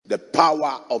the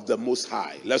power of the Most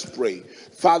High. Let's pray.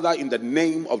 Father, in the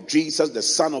name of Jesus, the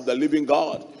Son of the living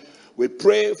God, we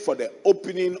pray for the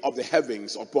opening of the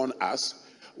heavens upon us.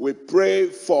 We pray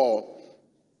for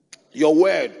your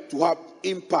word to have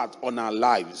impact on our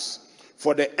lives.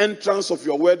 For the entrance of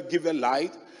your word, give it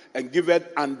light and give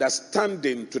it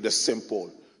understanding to the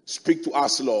simple. Speak to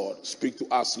us, Lord. Speak to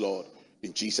us, Lord.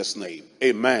 In Jesus' name.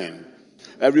 Amen.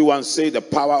 Everyone say the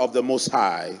power of the Most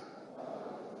High.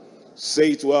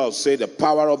 Say it well. Say the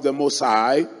power of the Most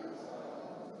High.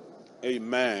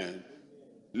 Amen.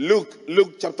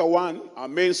 Luke chapter 1. Our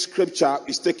main scripture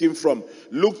is taken from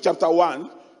Luke chapter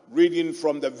 1. Reading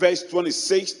from the verse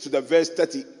 26 to the verse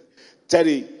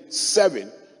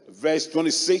 37. Verse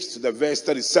 26 to the verse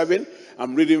 37.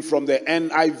 I'm reading from the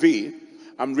NIV.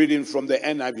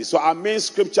 So our main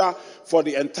scripture for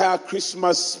the entire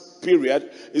Christmas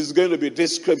period is going to be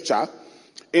this scripture.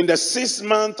 In the 6th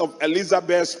month of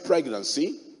Elizabeth's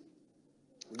pregnancy,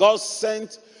 God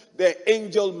sent the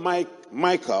angel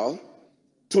Michael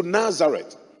to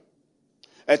Nazareth,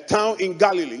 a town in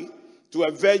Galilee, to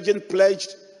a virgin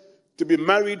pledged to be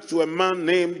married to a man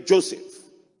named Joseph,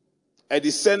 a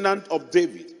descendant of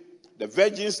David. The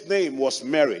virgin's name was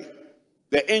Mary.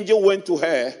 The angel went to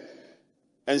her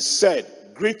and said,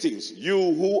 "Greetings,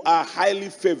 you who are highly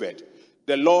favored.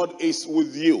 The Lord is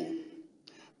with you."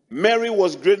 Mary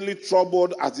was greatly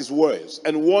troubled at his words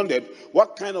and wondered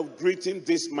what kind of greeting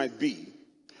this might be.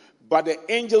 But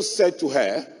the angel said to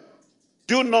her,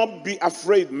 "Do not be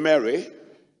afraid, Mary.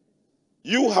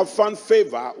 You have found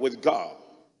favor with God.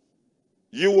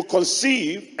 You will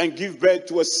conceive and give birth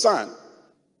to a son,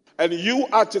 and you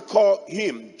are to call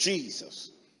him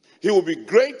Jesus. He will be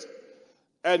great,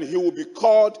 and he will be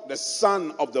called the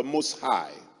Son of the Most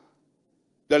High.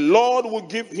 The Lord will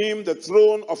give him the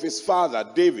throne of his father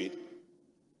David,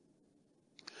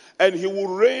 and he will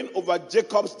reign over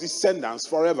Jacob's descendants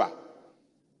forever.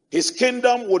 His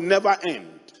kingdom will never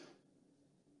end."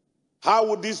 "How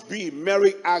would this be?"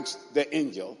 Mary asked the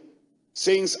angel,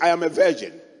 "since I am a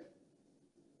virgin?"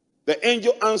 The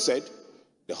angel answered,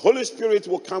 "The Holy Spirit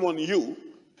will come on you,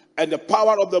 and the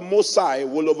power of the Most High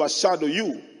will overshadow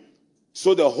you.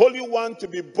 So the Holy One to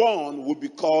be born will be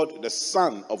called the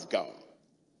Son of God.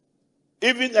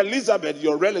 Even Elizabeth,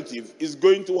 your relative, is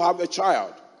going to have a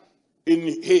child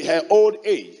in her old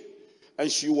age,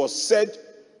 and she who was said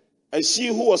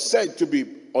to be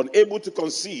unable to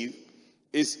conceive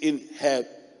is in her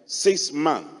 6th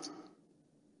month.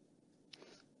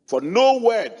 For no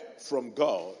word from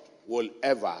God will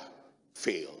ever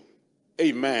fail."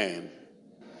 Amen.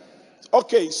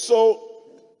 Okay, so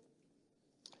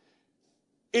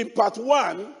in part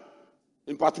one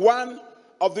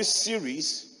of this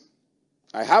series,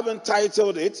 I have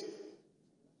entitled it,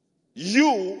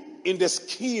 "You in the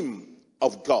Scheme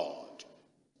of God."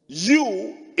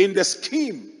 You in the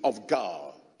scheme of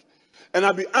God. And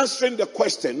I'll be answering the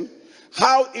question,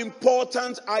 how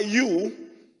important are you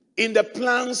in the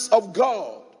plans of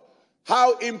God?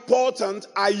 How important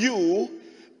are you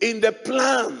in the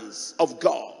plans of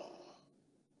God?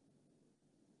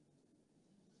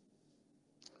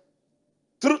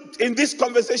 In this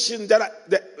conversation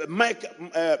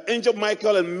that Angel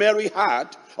Michael and Mary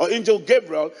had, or Angel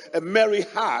Gabriel and Mary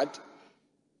had,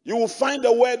 you will find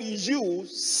the word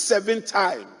used 7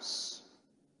 times.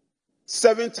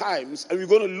 7 times. And we're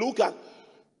going to look at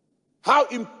how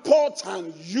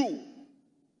important you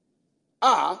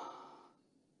are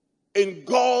in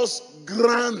God's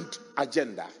grand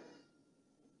agenda.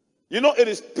 You know, it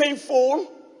is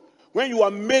painful when you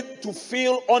are made to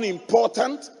feel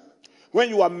unimportant, when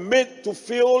you are made to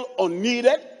feel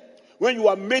unneeded, when you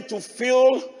are made to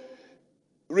feel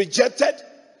rejected,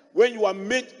 when you are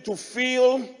made to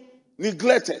feel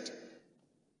neglected.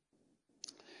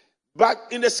 But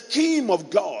in the scheme of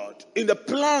God, in the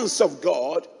plans of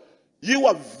God, you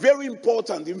are very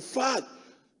important. In fact,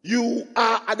 you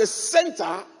are at the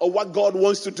center of what God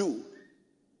wants to do.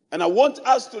 And I want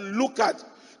us to look at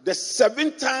the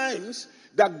 7 times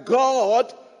that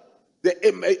God,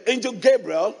 the angel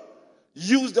Gabriel,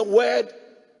 used the word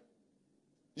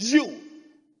 "you."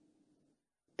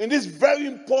 In this very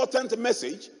important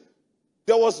message,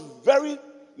 there was very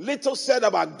little said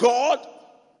about God.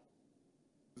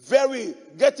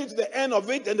 Getting to the end of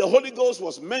it, and the Holy Ghost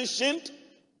was mentioned.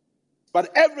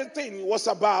 But everything was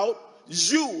about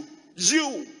you,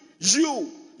 you,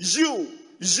 you, you,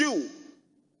 you.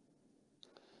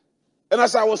 And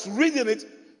as I was reading it,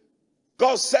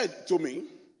 God said to me,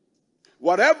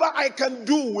 whatever I can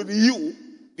do with you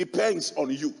depends on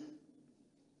you.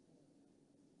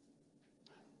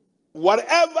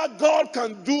 Whatever God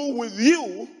can do with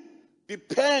you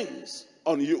depends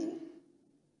on you.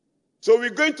 So we're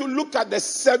going to look at the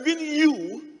 7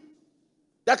 U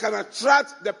that can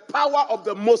attract the power of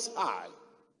the Most High.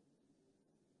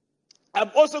 I'm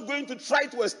also going to try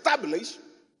to establish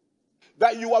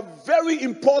that you are very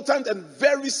important and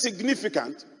very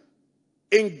significant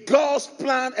in God's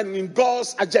plan and in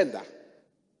God's agenda.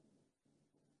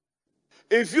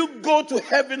 If you go to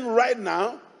heaven right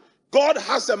now, God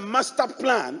has a master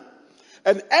plan,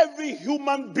 and every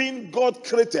human being God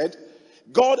created,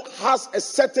 God has a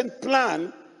certain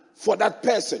plan for that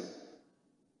person.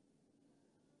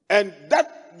 And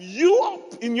that you,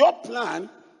 in your plan,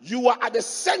 you are at the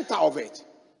center of it.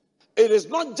 It is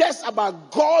not just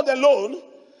about God alone,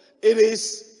 it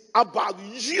is about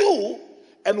you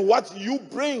and what you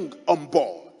bring on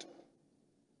board.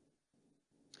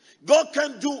 God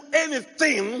can't do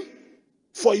anything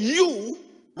for you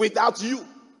without you.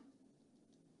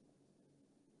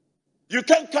 You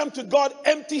can't come to God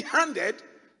empty-handed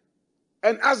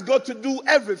and ask God to do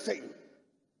everything.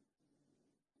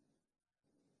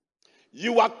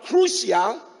 You are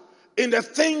crucial in the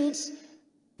things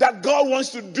that God wants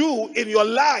to do in your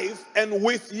life and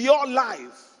with your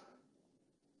life.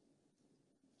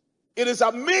 It is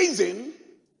amazing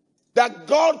that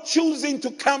God choosing to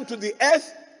come to the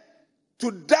earth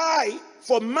to die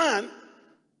for man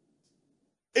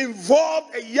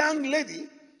involved a young lady,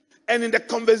 and in the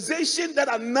conversation that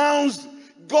announced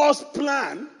God's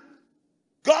plan,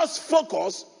 God's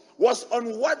focus was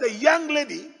on what the young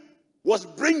lady was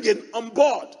bringing on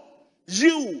board.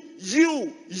 You,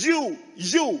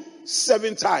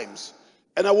 7 times.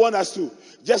 And I want us to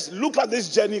just look at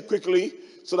this journey quickly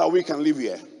so that we can live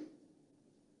here.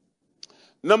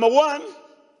 Number 1,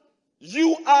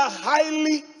 you are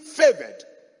highly favored.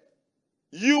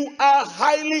 You are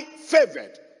highly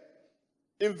favored.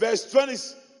 In verse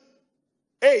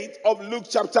 28 of Luke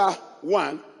chapter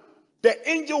 1, the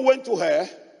angel went to her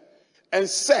and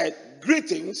said,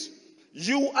 "Greetings,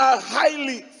 you are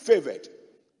highly favored."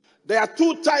 There are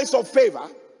 2 types of favor,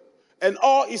 and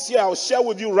all is here. I'll share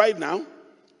with you right now.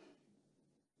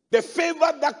 The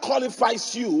favor that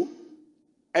qualifies you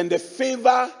and the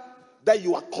favor that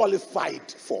you are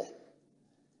qualified for.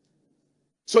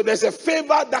 So there's a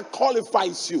favor that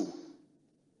qualifies you.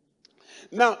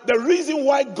 Now, the reason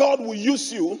why God will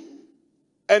use you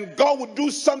and God will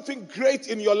do something great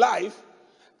in your life,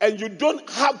 and you don't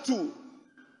have to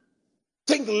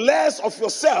think less of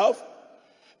yourself,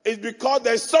 is because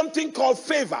there's something called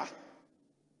favor.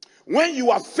 When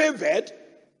you are favored,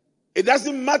 it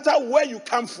doesn't matter where you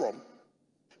come from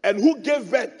and who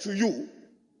gave birth to you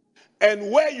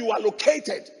and where you are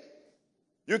located.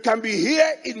 You can be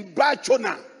here in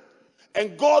Bachona,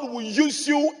 and God will use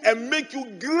you and make you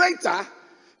greater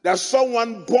than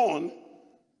someone born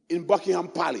in Buckingham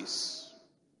Palace.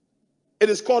 It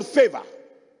is called favor.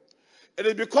 It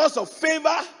is because of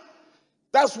favor.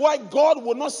 That's why God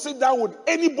will not sit down with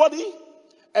anybody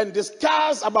and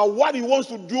discuss about what he wants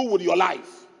to do with your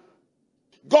life.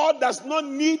 God does not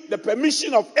need the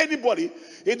permission of anybody.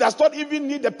 He does not even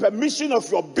need the permission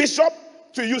of your bishop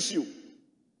to use you.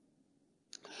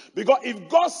 Because if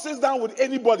God sits down with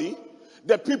anybody,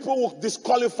 the people will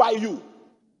disqualify you.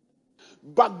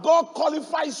 But God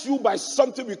qualifies you by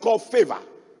something we call favor.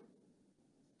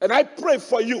 And I pray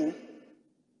for you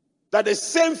that the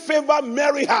same favor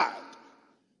Mary had,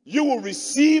 you will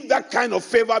receive that kind of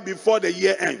favor before the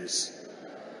year ends.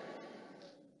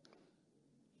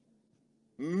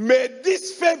 May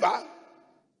this favor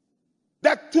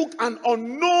that took an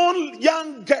unknown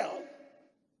young girl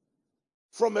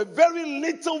from a very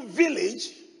little village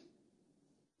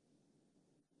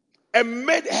and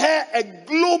made her a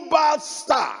global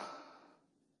star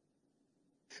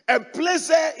and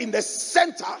placed her in the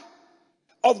center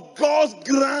of God's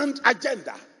grand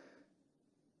agenda.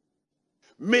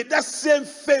 May that same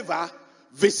favor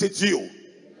visit you.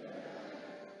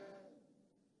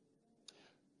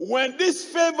 When this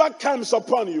favor comes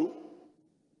upon you,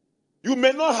 you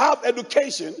may not have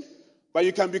education, but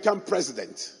you can become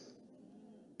president.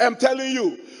 I'm telling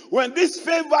you, when this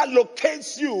favor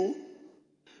locates you,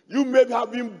 you may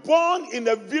have been born in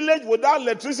a village without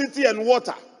electricity and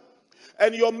water,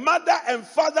 and your mother and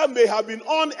father may have been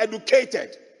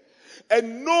uneducated,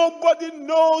 and nobody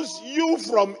knows you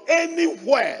from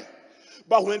anywhere.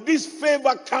 But when this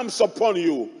favor comes upon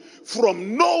you,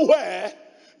 from nowhere,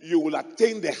 you will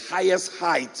attain the highest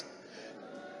height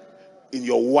in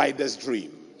your widest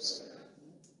dreams.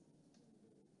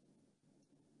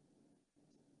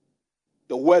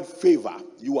 The word favor,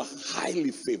 you are highly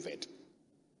favored.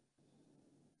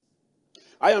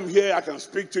 I am here, I can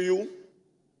speak to you.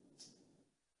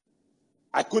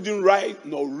 I couldn't write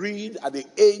nor read at the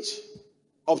age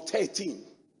of 13.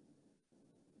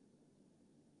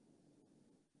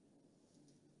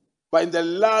 But in the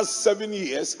last 7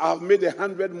 years, I've made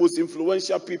 100 most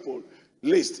influential people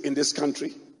list in this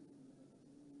country.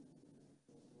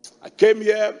 I came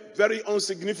here very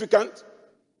insignificant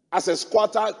as a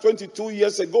squatter 22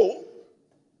 years ago.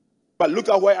 But look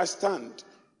at where I stand.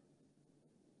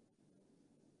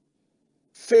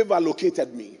 Favor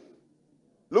located me.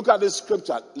 Look at this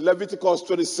scripture, Leviticus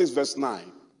 26 verse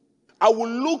 9. I will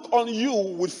look on you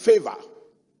with favor.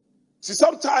 See,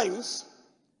 sometimes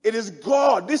it is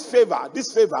God, this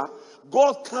favor,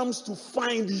 God comes to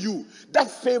find you. That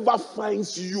favor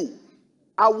finds you.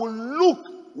 I will look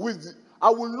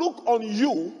on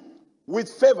you with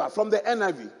favor from the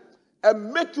NIV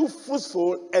and make you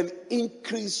fruitful and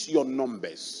increase your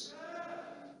numbers.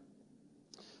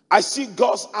 I see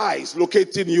God's eyes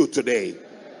locating you today.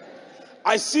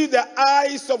 I see the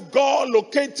eyes of God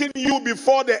locating you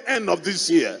before the end of this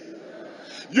year.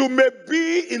 You may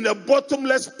be in a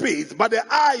bottomless pit, but the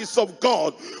eyes of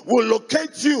God will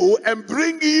locate you and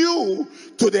bring you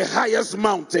to the highest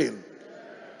mountain.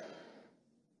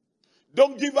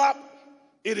 Don't give up.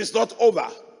 It is not over.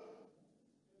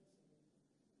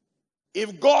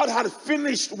 If God had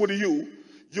finished with you,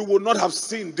 you would not have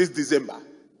seen this December.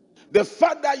 The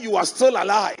fact that you are still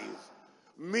alive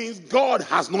means God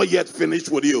has not yet finished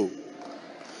with you.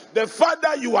 The fact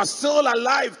that you are still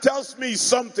alive tells me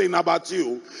something about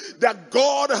you, that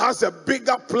God has a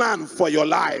bigger plan for your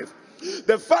life.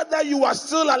 The fact that you are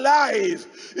still alive,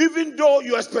 even though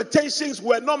your expectations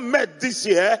were not met this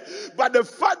year, but the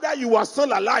fact that you are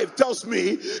still alive tells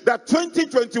me that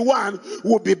 2021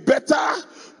 will be better,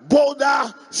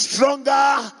 bolder,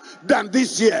 stronger than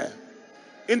this year.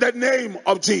 In the name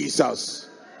of Jesus.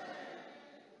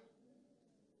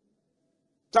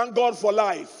 Thank God for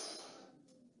life.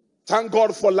 Thank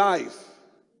God for life.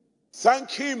 Thank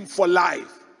Him for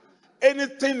life.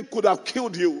 Anything could have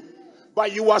killed you,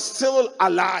 but you are still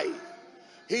alive.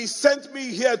 He sent me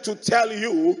here to tell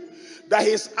you that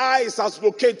His eyes has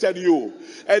located you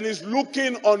and is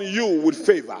looking on you with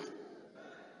favor.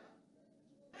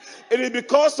 It is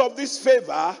because of this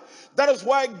favor, that is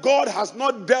why God has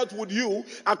not dealt with you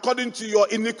according to your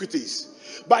iniquities,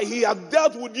 but He has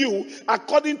dealt with you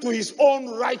according to His own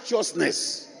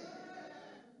righteousness.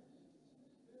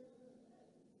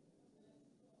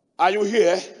 Are you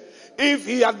here? If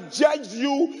He had judged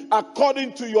you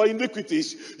according to your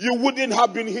iniquities, you wouldn't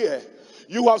have been here.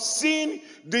 You have seen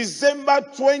December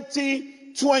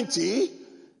 2020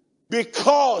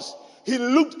 because He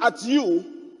looked at you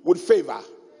with favor.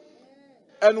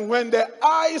 And when the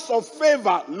eyes of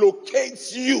favor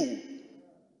locates you,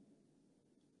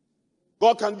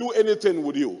 God can do anything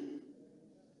with you.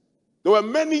 There were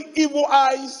many evil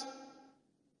eyes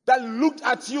that looked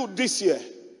at you this year.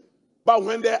 But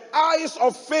when the eyes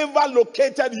of favor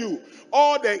located you,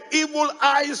 all the evil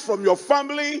eyes from your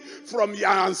family, from your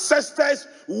ancestors,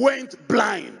 went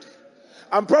blind.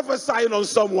 I'm prophesying on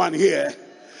someone here.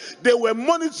 They were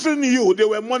monitoring you. They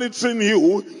were monitoring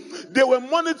you. They were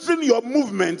monitoring your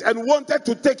movement and wanted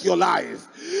to take your life.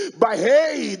 But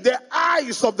hey, the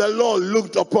eyes of the Lord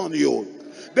looked upon you.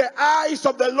 The eyes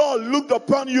of the Lord looked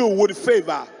upon you with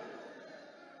favor.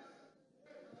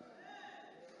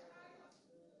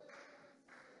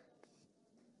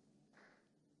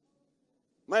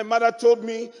 My mother told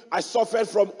me I suffered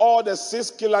from all the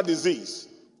 6 killer disease.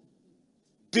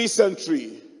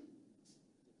 Dysentery,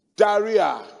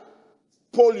 diarrhea,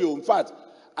 polio. In fact,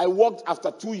 I walked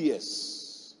after 2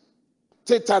 years.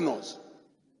 Tetanus.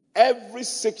 Every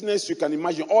sickness you can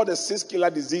imagine, all the 6 killer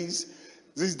disease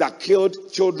that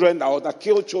killed children, that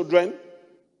killed children,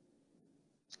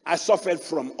 I suffered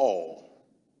from all.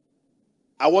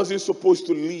 I wasn't supposed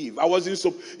to leave.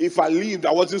 If I lived,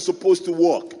 I wasn't supposed to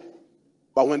walk.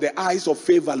 But when the eyes of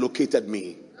favor located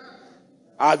me,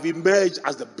 I've emerged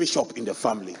as the bishop in the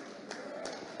family.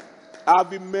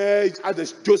 I've emerged as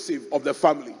the Joseph of the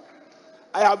family.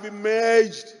 I have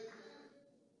emerged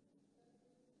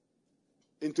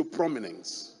into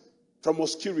prominence, from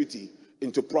obscurity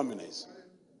into prominence.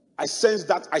 I sense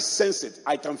that, I sense it,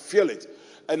 I can feel it,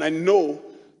 and I know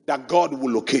that God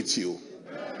will locate you.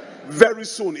 Very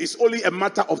soon, it's only a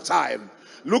matter of time.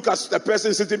 Look at the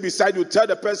person sitting beside you, tell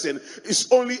the person,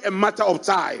 it's only a matter of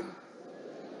time.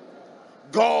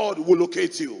 God will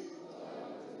locate you.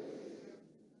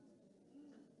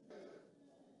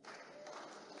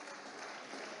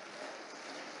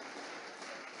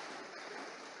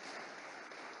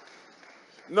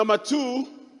 Number 2,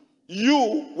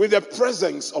 you with the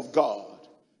presence of God.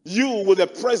 You with the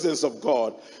presence of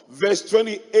God. Verse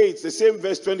 28, the same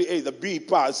verse 28, the B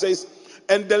part says,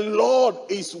 and the Lord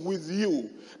is with you.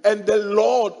 And the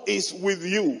Lord is with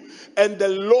you. And the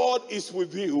Lord is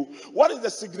with you. What is the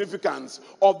significance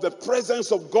of the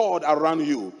presence of God around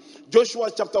you?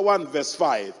 Joshua chapter 1 verse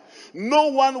 5. No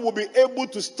one will be able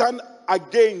to stand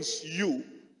against you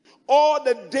all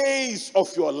the days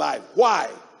of your life. Why?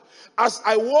 As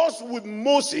I was with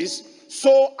Moses,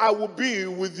 so I will be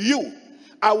with you.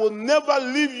 I will never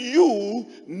leave you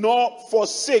nor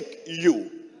forsake you.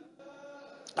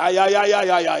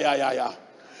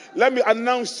 Let me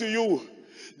announce to you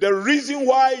the reason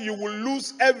why you will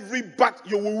lose every battle,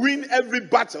 you will win every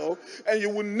battle, and you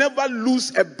will never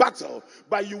lose a battle,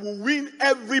 but you will win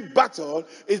every battle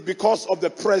is because of the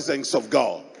presence of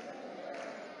God.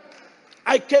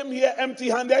 I came here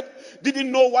empty-handed,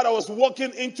 didn't know what I was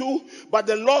walking into, but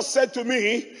the Lord said to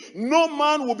me, no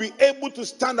man will be able to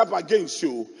stand up against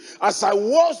you. As I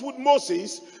was with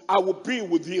Moses, I will be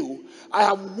with you. I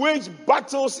have waged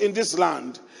battles in this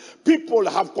land. People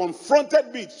have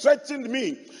confronted me, threatened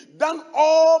me, done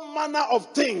all manner of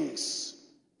things.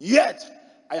 Yet,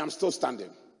 I am still standing.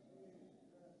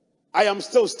 I am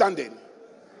still standing.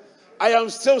 I am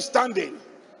still standing.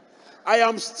 I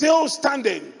am still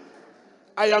standing.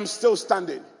 I am still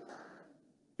standing.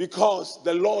 Because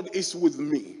the Lord is with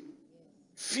me.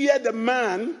 Fear the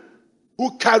man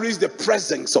who carries the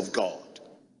presence of God.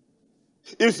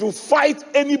 If you fight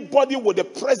anybody with the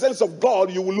presence of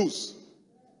God, you will lose.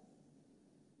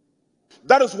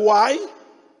 That is why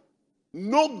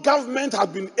no government has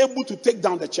been able to take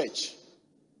down the church.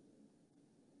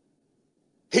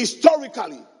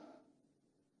 Historically,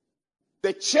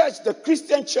 the church, the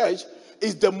Christian church,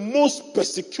 is the most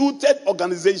persecuted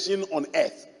organization on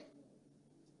earth.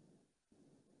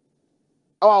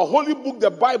 Our holy book,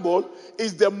 the Bible,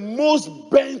 is the most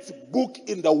burnt book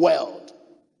in the world.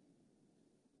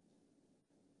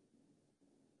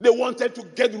 They wanted to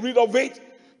get rid of it.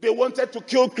 They wanted to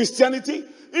kill Christianity.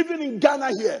 Even in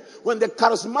Ghana here, when the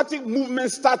charismatic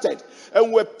movement started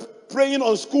and we're praying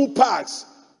on school parks,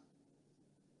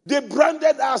 they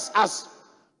branded us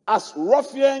as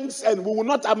ruffians and we will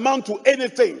not amount to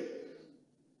anything.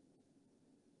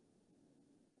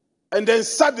 And then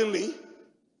suddenly,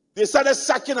 they started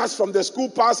sacking us from the school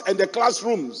parks and the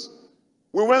classrooms.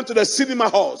 We went to the cinema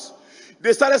halls.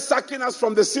 They started sacking us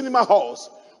from the cinema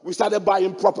halls. We started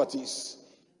buying properties.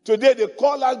 Today they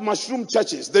call us mushroom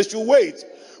churches. They should wait.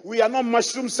 We are not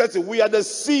mushroom setting. We are the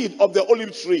seed of the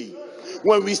olive tree.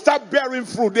 When we start bearing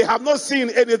fruit, they have not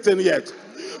seen anything yet.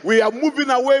 We are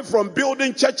moving away from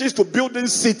building churches to building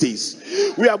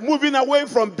cities. We are moving away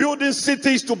from building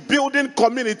cities to building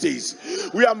communities.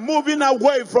 We are moving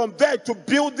away from there to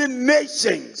building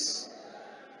nations.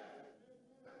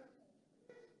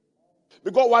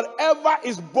 Because whatever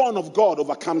is born of God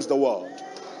overcomes the world.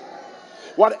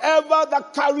 Whatever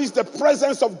that carries the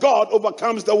presence of God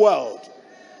overcomes the world.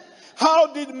 How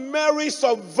did Mary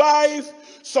survive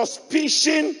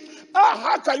suspicion?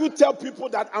 How can you tell people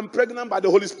that I'm pregnant by the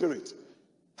Holy Spirit?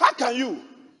 How can you?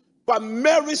 But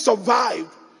Mary survived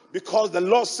because the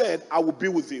Lord said, I will be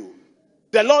with you.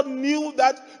 The Lord knew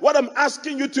that what I'm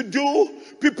asking you to do,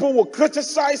 people will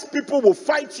criticize, people will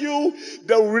fight you.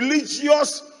 The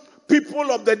religious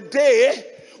people of the day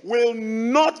will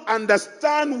not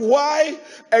understand why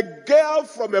a girl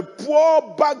from a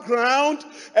poor background,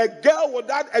 a girl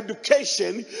without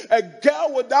education, a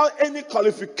girl without any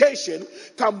qualification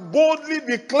can boldly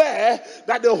declare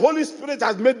that the Holy Spirit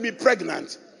has made me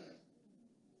pregnant.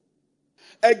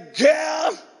 A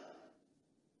girl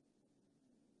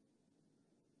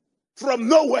from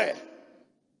nowhere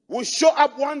will show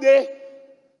up one day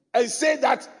and say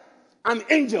that an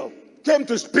angel came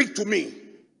to speak to me.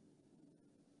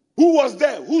 Who was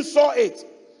there? Who saw it?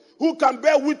 Who can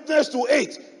bear witness to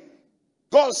it?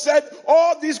 God said,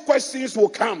 all these questions will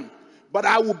come, but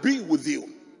I will be with you.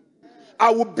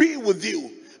 I will be with you.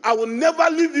 I will never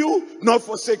leave you nor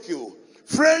forsake you.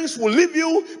 Friends will leave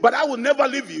you, but I will never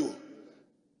leave you.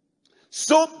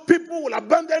 So people will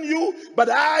abandon you, but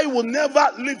I will never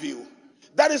leave you.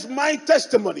 That is my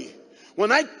testimony.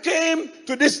 When I came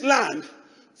to this land,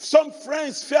 some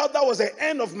friends felt that was the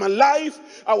end of my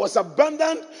life. I was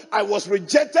abandoned. I was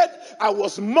rejected. I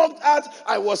was mocked at.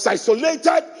 I was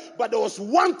isolated. But there was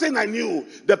one thing I knew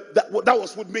that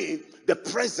was with me, the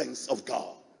presence of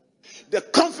God. The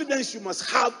confidence you must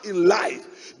have in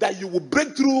life that you will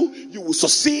break through, you will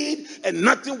succeed, and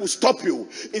nothing will stop you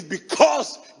is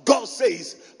because God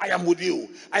says, I am with you.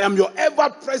 I am your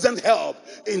ever-present help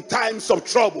in times of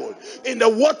trouble. In the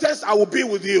waters, I will be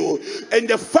with you. In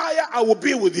the fire, I will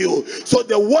be with you. So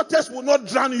the waters will not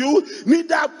drown you,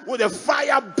 neither will the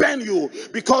fire burn you,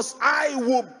 because I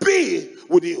will be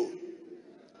with you.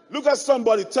 Look at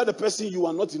somebody, tell the person you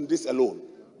are not in this alone.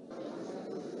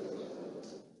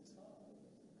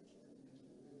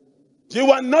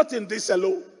 You are not in this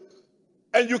alone.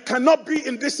 And you cannot be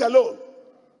in this alone.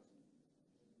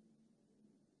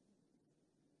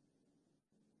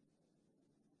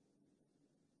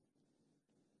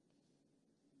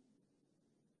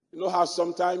 You know how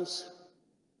sometimes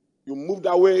you moved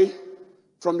away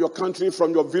from your country,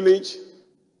 from your village,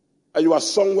 and you are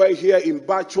somewhere here in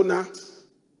Bachuna,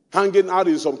 hanging out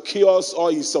in some kiosk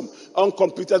or in some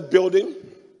uncompleted building,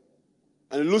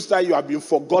 and it looks like you have been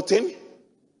forgotten.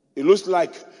 It looks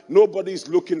like nobody is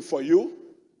looking for you.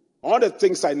 All the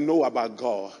things I know about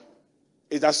God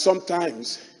is that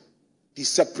sometimes he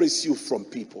separates you from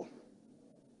people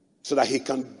so that he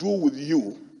can do with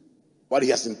you what he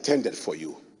has intended for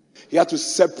you. He had to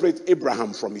separate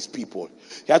Abraham from his people.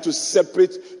 He had to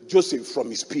separate Joseph from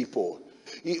his people.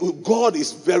 God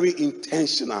is very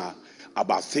intentional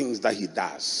about things that he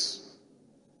does.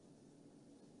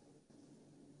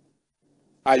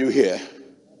 Are you here?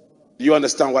 Do you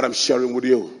understand what I'm sharing with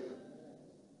you?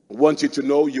 I want you to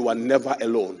know you are never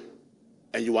alone.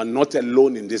 And you are not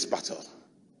alone in this battle.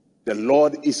 The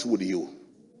Lord is with you.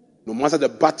 No matter the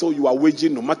battle you are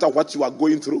waging, no matter what you are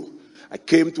going through, I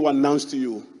came to announce to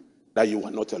you that you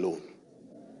are not alone.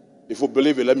 If you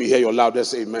believe it, let me hear your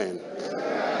loudest amen.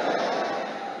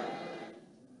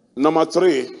 Number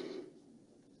 3,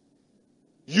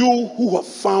 you who have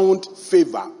found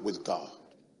favor with God.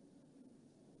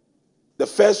 The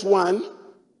first one,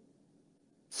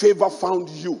 favor found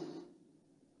you.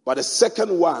 But the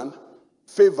second one,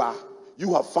 favor,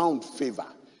 you have found favor.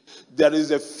 There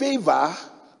is a favor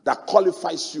that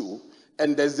qualifies you,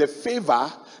 and there's a favor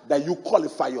that you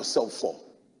qualify yourself for.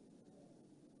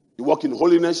 You walk in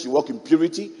holiness, you walk in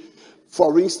purity.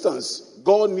 For instance,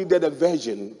 God needed a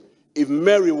virgin. If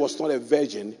Mary was not a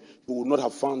virgin, he would not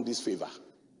have found this favor.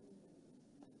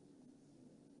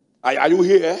 Are you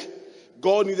here?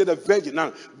 God needed a virgin.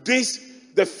 Now,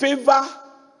 the favor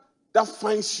that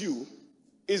finds you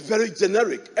is very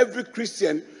generic. Every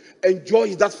Christian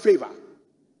enjoys that favor.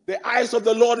 The eyes of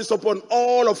the Lord is upon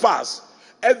all of us.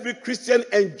 Every Christian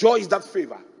enjoys that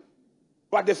favor.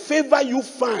 But the favor you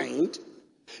find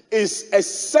is a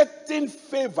certain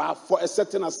favor for a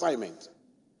certain assignment.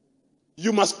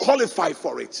 You must qualify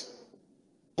for it.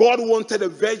 God wanted a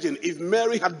virgin. If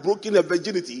Mary had broken her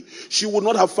virginity, she would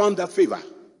not have found that favor.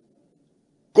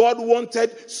 God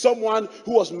wanted someone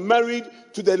who was married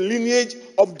to the lineage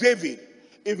of David.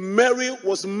 If Mary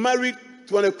was married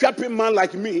to an equipping man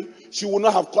like me, she would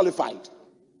not have qualified.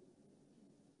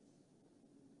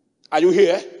 Are you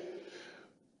here?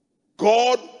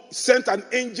 God sent an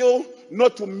angel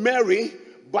not to Mary,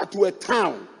 but to a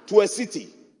town, to a city.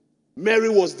 Mary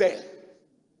was there.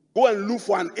 Go and look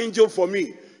for an angel for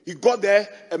me. He got there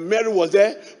and Mary was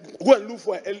there. Go and look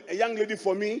for a young lady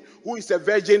for me who is a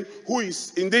virgin, who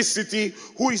is in this city,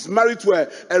 who is married to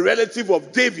a relative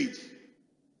of David.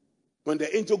 When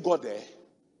the angel got there,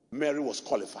 Mary was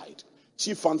qualified.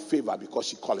 She found favor because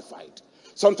she qualified.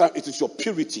 Sometimes it is your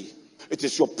purity. It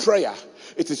is your prayer.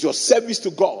 It is your service to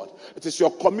God. It is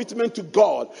your commitment to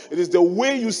God. It is the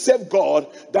way you serve God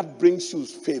that brings you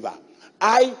favor.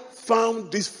 I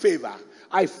found this favor.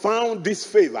 I found this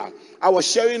favor. I was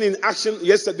sharing in action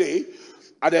yesterday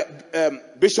at the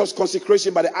bishop's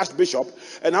consecration by the archbishop,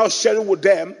 and I was sharing with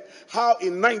them how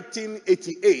in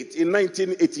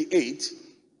 1988,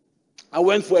 I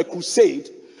went for a crusade,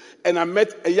 and I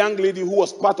met a young lady who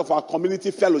was part of our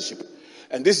community fellowship.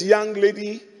 And this young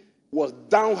lady was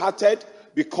downhearted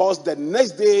because the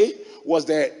next day was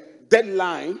the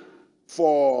deadline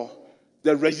for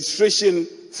the registration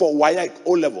for WAEC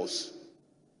O-levels.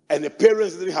 And the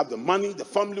parents didn't have the money. The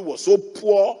family was so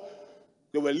poor.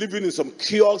 They were living in some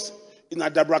kiosks in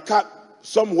Adabraka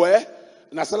somewhere.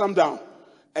 And I sat them down.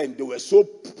 And they were so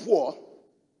poor.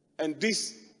 And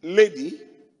this lady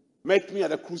met me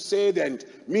at a crusade, and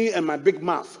me and my big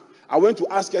mouth. I went to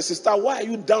ask her, sister, why are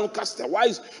you downcast?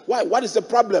 What is the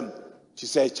problem? She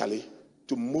said, Charlie,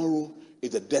 tomorrow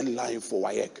is the deadline for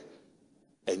WAEC.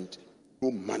 And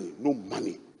no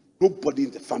money. Nobody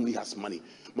in the family has money.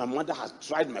 My mother has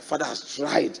tried, my father has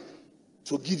tried.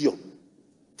 So Gideon,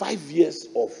 5 years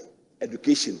of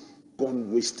education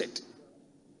gone wasted.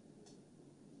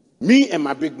 Me and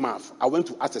my big mouth, I went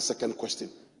to ask a second question.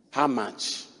 How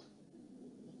much?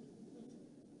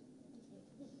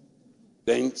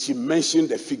 Then she mentioned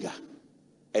the figure,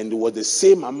 and it was the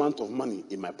same amount of money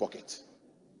in my pocket.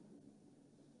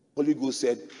 Holy Ghost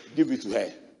said, give it to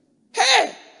her.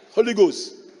 Hey, Holy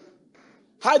Ghost,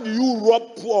 how do you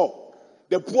rob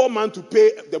the poor man to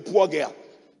pay the poor girl?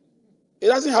 It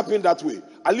doesn't happen that way.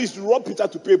 At least you rob Peter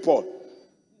to pay Paul.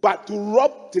 But to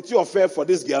rob Titi Ofe for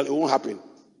this girl, it won't happen.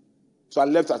 So I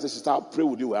left her. I said, sister, I'll pray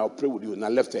with you. I'll pray with you. And I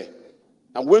left her.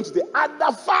 I went to the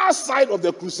other far side of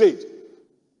the crusade.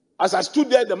 As I stood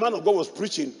there, the man of God was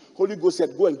preaching. Holy Ghost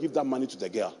said, go and give that money to the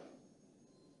girl.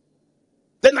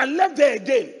 Then I left there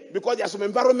again because there's some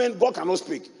environment God cannot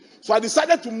speak. So I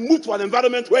decided to move to an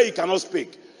environment where he cannot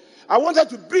speak. I wanted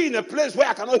to be in a place where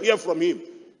I cannot hear from him.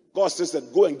 God said,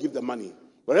 go and give the money.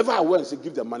 Wherever I went, he said,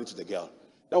 give the money to the girl.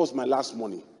 That was my last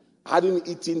money. I hadn't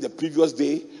eaten the previous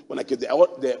day. When I came,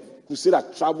 the crusade I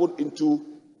traveled into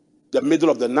the middle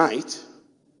of the night.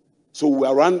 So we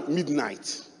were around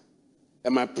midnight.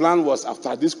 And my plan was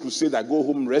after this crusade, I go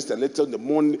home, rest a little in the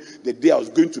morning. The day I was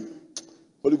going to,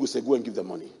 Holy Ghost said, go and give the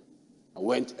money. I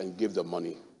went and gave the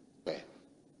money.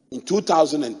 In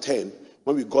 2010,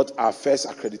 when we got our first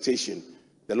accreditation,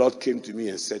 the Lord came to me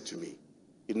and said to me,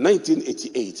 in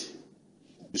 1988,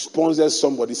 you sponsored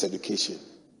somebody's education.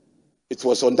 It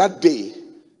was on that day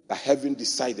that heaven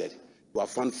decided you have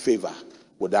found favor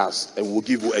with us and we'll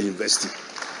give you a university.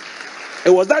 It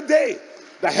was that day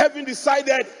that heaven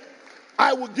decided,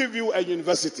 I will give you a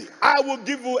university. I will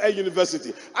give you a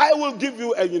university. I will give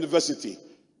you a university.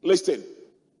 Listen,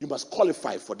 you must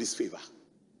qualify for this favor.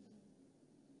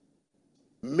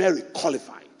 Mary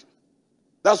qualified.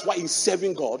 That's why in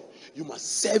serving God, you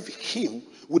must serve him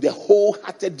with a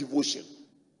wholehearted devotion.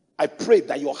 I pray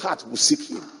that your heart will seek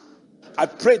him. I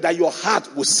pray that your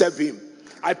heart will serve him.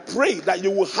 I pray that you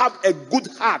will have a good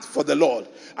heart for the Lord.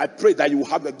 I pray that you will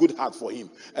have a good heart for him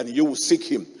and you will seek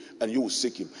him and you will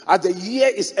seek him. As the year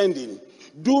is ending,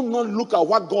 do not look at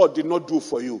what God did not do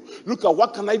for you. Look at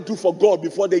what can I do for God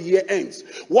before the year ends.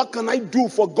 What can I do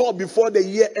for God before the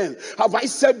year ends? Have I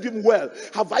served him well?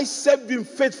 Have I served him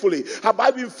faithfully? Have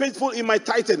I been faithful in my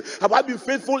tithing? Have I been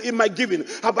faithful in my giving?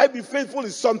 Have I been faithful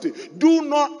in something? Do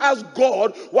not ask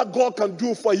God what God can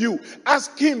do for you.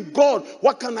 Ask him, God,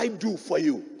 what can I do for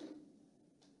you?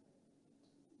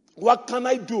 What can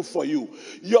I do for you?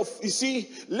 You see,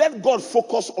 let God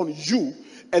focus on you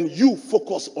and you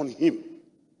focus on him.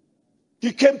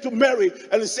 He came to Mary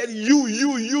and he said,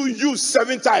 you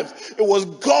 7 times. It was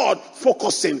God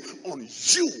focusing on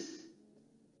you.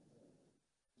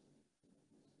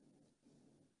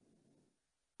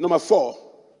 Number 4,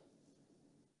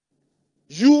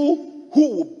 you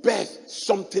who will birth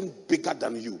something bigger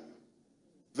than you.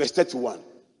 Verse 31,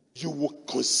 you will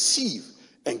conceive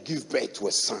and give birth to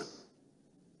a son.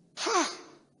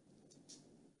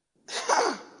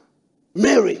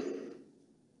 Mary,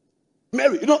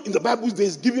 you know, in the Bible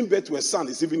days, giving birth to a son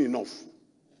is even enough.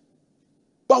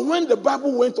 But when the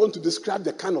Bible went on to describe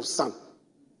the kind of son,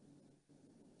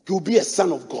 he will be a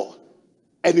son of God,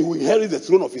 and he will inherit the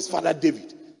throne of his father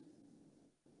David.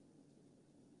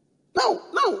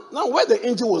 Now, where the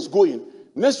angel was going,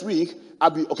 next week, I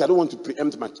don't want to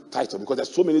preempt my title because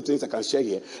there's so many things I can share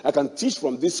here. I can teach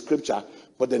from this scripture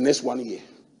for the next 1 year.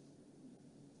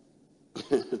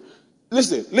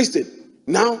 Listen.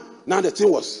 Now the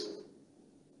thing was,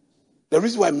 the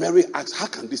reason why Mary asked, how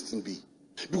can this thing be?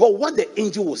 Because what the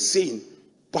angel was saying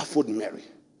baffled Mary.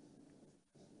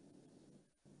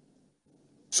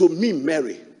 So me,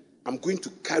 Mary, I'm going to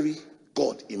carry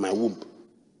God in my womb.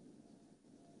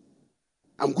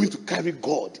 I'm going to carry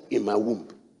God in my womb.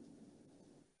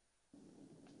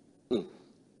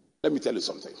 Let me tell you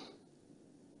something.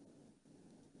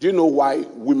 Do you know why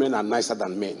women are nicer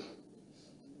than men?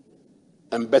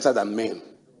 And better than men?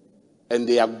 And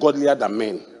they are godlier than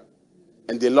men?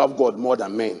 And they love God more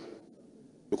than men?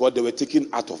 Because they were taken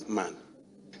out of man.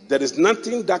 There is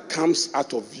nothing that comes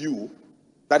out of you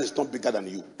that is not bigger than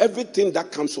you. Everything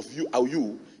that comes of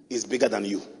you is bigger than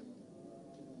you.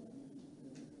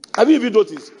 Have you even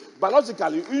noticed?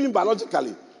 Biologically,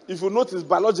 if you notice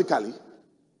biologically,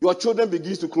 your children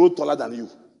begin to grow taller than you.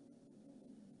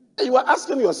 And you are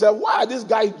asking yourself, why are these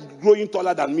guys growing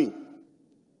taller than me?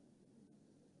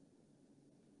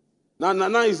 Now,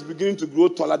 Nana is beginning to grow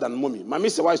taller than mommy. Mommy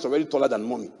Sewa is already taller than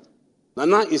mommy.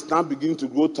 Nana is now beginning to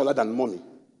grow taller than mommy.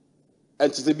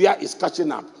 And Tizebia is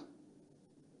catching up.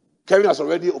 Kevin has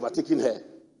already overtaken her.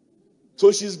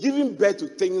 So she's giving birth to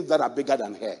things that are bigger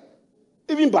than her.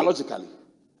 Even biologically.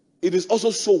 It is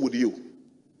also so with you.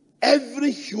 Every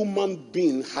human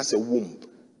being has a womb.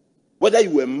 Whether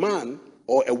you are a man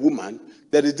or a woman,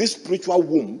 there is this spiritual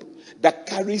womb that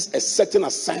carries a certain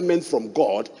assignment from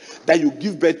God that you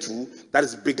give birth to that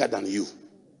is bigger than you.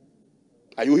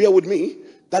 Are you here with me?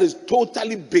 That is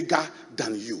totally bigger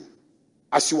than you.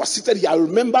 As you were seated here, I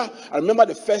remember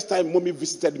the first time mommy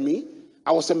visited me.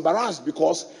 I was embarrassed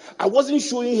because I wasn't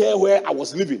showing her where I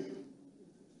was living.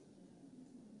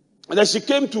 And then she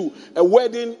came to a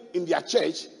wedding in their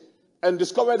church and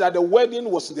discovered that the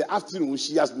wedding was in the afternoon.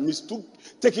 She has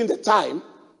taken the time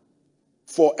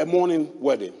for a morning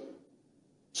wedding.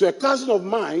 So a cousin of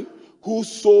mine who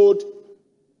sold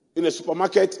in a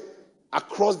supermarket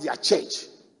across their church,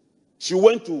 she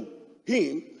went to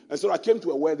him and said, I came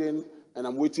to a wedding and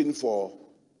I'm waiting for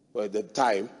the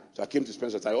time. So I came to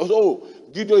spend some time. Oh,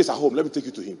 Gideon is at home. Let me take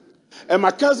you to him. And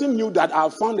my cousin knew that I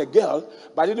found a girl,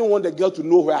 but I didn't want the girl to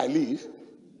know where I live,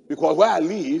 because where I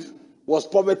live was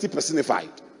poverty personified.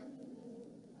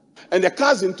 And the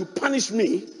cousin, to punish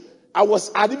me,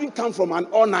 I didn't come from an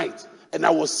all night, and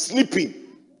I was sleeping.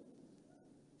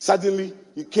 Suddenly,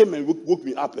 he came and woke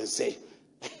me up and said,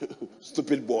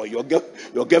 stupid boy, your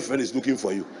girlfriend is looking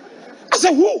for you. I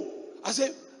said, who? I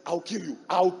said, I'll kill you.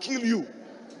 I'll kill you.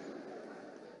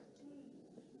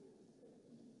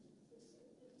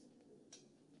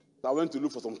 So I went to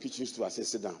look for some kitchens too. I said,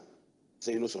 sit down. I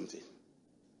said, you know something?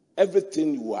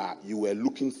 Everything you were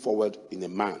looking forward in a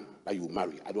man that you will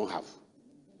marry, I don't have.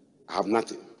 I have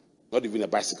nothing. Not even a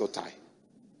bicycle tie.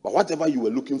 But whatever you were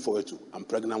looking forward to, I'm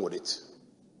pregnant with it.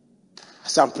 I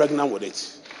said, I'm pregnant with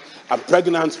it. I'm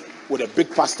pregnant with a big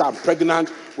pastor. I'm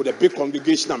pregnant with a big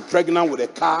congregation. I'm pregnant with a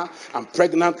car. I'm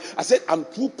pregnant. I said, I'm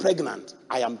too pregnant.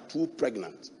 I am too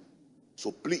pregnant.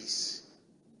 So please,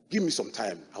 give me some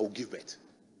time. I will give birth.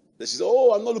 She said,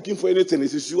 oh, I'm not looking for anything.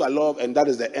 It is you I love, and that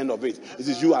is the end of it. It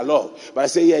is you I love. But I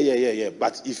say, yeah.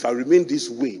 But if I remain this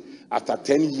way, after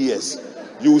 10 years,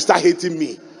 you will start hating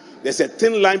me. There's a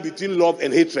thin line between love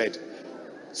and hatred.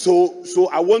 So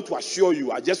I want to assure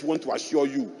you, I just want to assure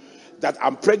you that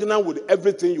I'm pregnant with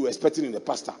everything you were expecting in the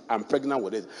pastor. I'm pregnant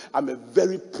with it. I'm a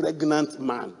very pregnant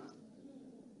man.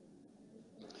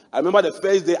 I remember the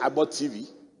first day I bought TV,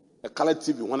 a colored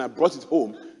TV. When I brought it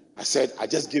home, I said, I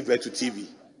just gave birth to TV.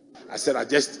 I said, I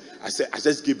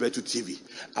just gave birth to TV.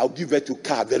 I'll give birth to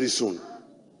car very soon.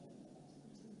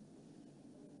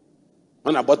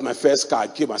 When I bought my first car, I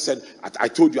came, I said, I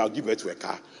told you I'll give birth to a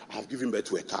car. I've given birth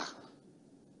to a car.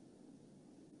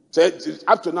 So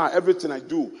up to now, everything I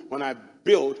do, when I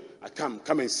build, I come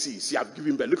and see, I've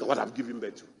given birth. Look at what I've given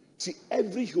birth to. See,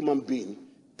 every human being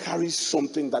carries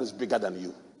something that is bigger than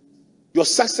you. Your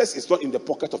success is not in the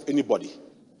pocket of anybody.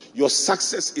 Your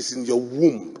success is in your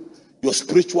womb. Your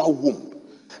spiritual womb.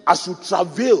 As you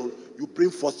travail, you bring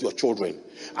forth your children.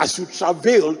 As you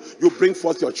travail, you bring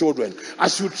forth your children.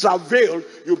 As you travail,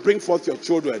 you bring forth your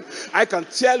children. I can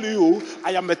tell you,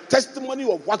 I am a testimony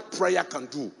of what prayer can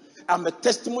do. I'm a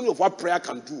testimony of what prayer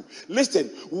can do. Listen,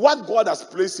 what God has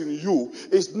placed in you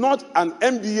is not an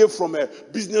MBA from a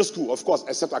business school, of course,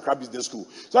 except Accra Business School.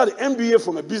 It's not an MBA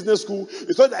from a business school.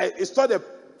 It's not a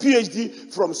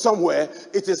PhD from somewhere.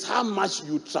 It is how much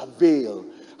you travail.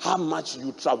 How much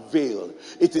you travail.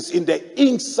 It is in the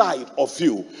inside of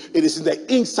you. It is in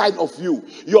the inside of you.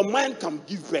 Your mind can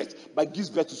give birth, but gives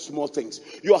birth to small things.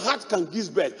 Your heart can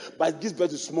give birth, but it gives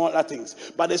birth to smaller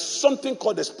things. But there's something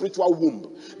called the spiritual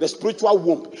womb. The spiritual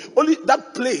womb. Only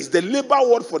that place, the labor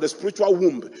word for the spiritual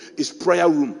womb is prayer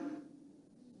room.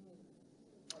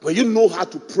 When you know how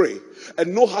to pray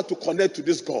and know how to connect to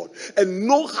this God and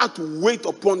know how to wait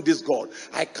upon this God,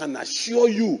 I can assure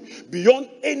you, beyond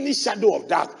any shadow of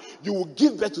doubt, you will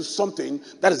give birth to something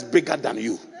that is bigger than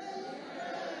you.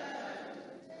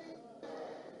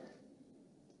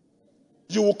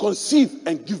 You will conceive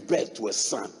and give birth to a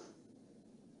son.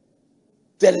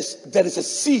 There is a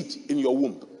seed in your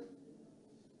womb.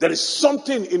 There is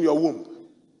something in your womb.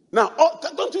 Now,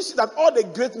 don't you see that all the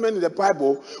great men in the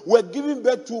Bible were given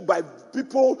birth to by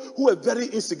people who were very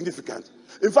insignificant?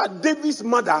 In fact, David's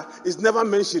mother is never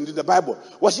mentioned in the Bible.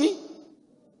 Was she?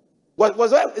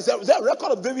 Is there a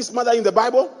record of David's mother in the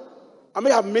Bible? I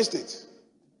may have missed it.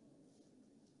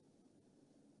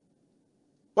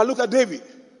 But look at David.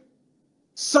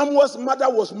 Samuel's mother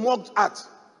was mocked at.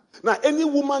 Now, any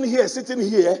woman here sitting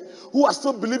here who are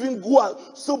still believing God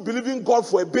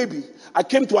for a baby, I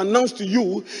came to announce to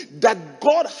you that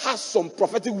God has some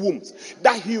prophetic wombs,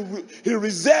 that He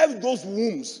reserved those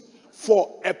wombs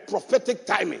for a prophetic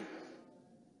timing.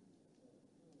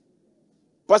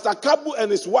 Pastor Kabu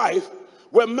and his wife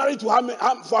were married for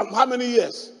how many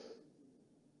years?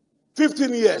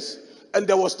 15 years, and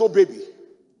there was no baby.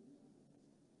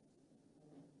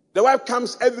 The wife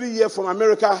comes every year from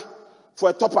America for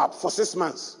a top-up for 6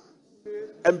 months.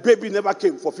 And baby never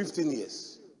came for 15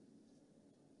 years.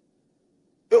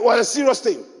 It was a serious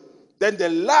thing. Then the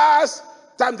last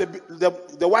time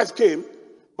the wife came,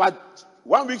 but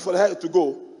 1 week for her to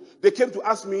go, they came to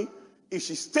ask me, if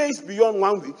she stays beyond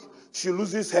 1 week, she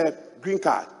loses her green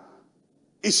card.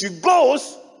 If she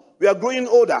goes, we are growing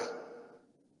older.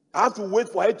 I have to wait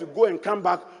for her to go and come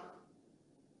back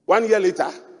 1 year later,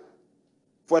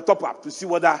 for a top-up to see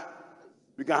whether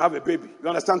we can have a baby. You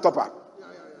understand top-up?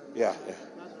 Yeah.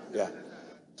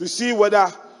 To see whether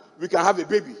we can have a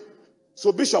baby.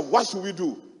 So, Bishop, what should we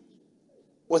do?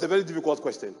 Was a very difficult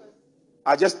question.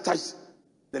 I just touched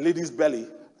the lady's belly.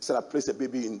 I said, I placed a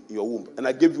baby in your womb. And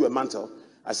I gave you a mantle.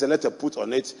 I said, let her put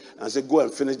on it. And I said, go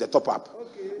and finish the top-up.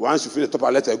 Okay. Once you finish the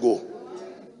top-up, let her go.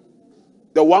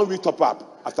 The 1 week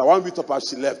top-up. After 1 week top-up,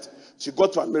 she left. She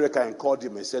got to America and called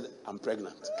him and said, I'm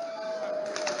pregnant.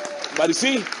 But you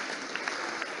see,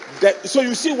 so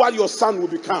you see what your son will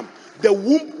become. The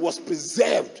womb was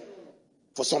preserved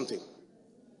for something.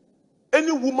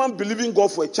 Any woman believing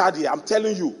God for a child here, I'm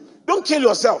telling you, don't kill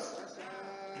yourself.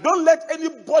 Don't let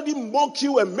anybody mock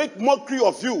you and make mockery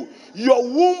of you. Your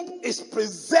womb is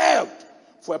preserved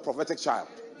for a prophetic child.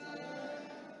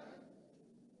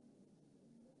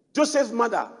 Joseph's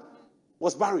mother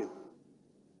was barren.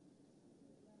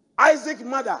 Isaac's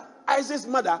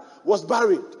mother was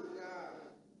barren.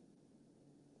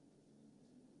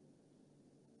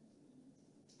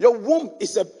 Your womb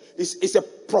is a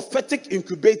prophetic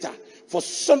incubator for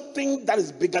something that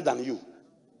is bigger than you.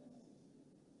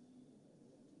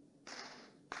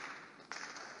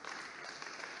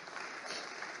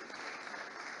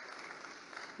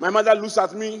 My mother looks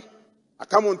at me. I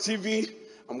come on TV.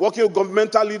 I'm working with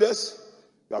governmental leaders.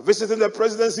 We are visiting the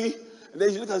presidency. And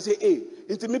then she look and say, hey,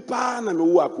 it's me pa na me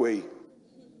work way.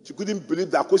 She couldn't believe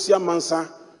that Kosia Mansa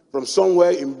from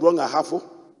somewhere in Bronga Hafo,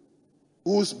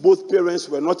 whose both parents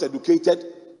were not educated.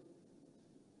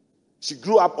 She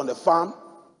grew up on a farm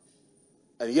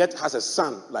and yet has a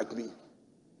son like me.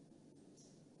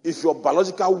 If your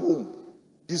biological womb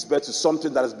gives birth to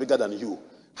something that is bigger than you,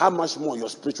 how much more your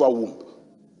spiritual womb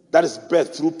that is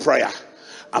birthed through prayer?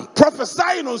 I'm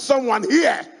prophesying on someone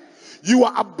here. You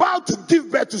are about to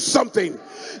give birth to something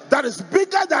that is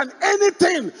bigger than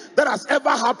anything that has ever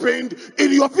happened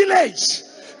in your village.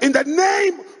 In the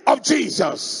name of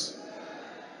Jesus.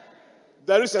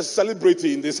 There is a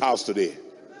celebrity in this house today.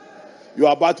 You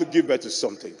are about to give birth to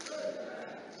something.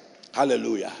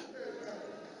 Hallelujah.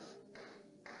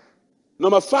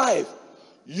 Number 5,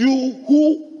 you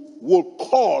who will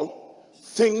call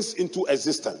things into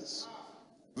existence.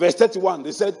 Verse 31,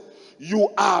 they said, you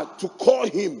are to call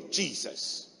him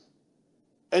Jesus.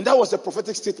 And that was a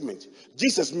prophetic statement.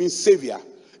 Jesus means savior.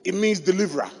 It means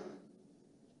deliverer.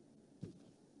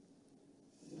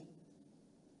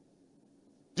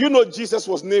 Do you know Jesus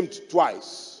was named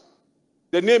twice?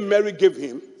 The name Mary gave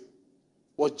him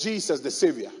was Jesus the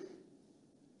Savior.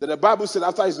 That the Bible said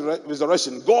after his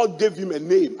resurrection, God gave him a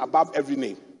name above every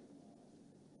name.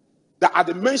 That at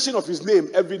the mention of his name,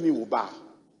 every knee will bow.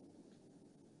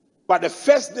 But the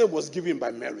first name was given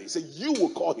by Mary. He said, you will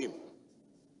call him.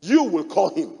 You will call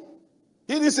him.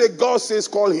 He didn't say God says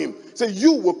call him. He said,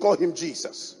 you will call him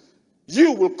Jesus.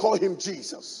 You will call him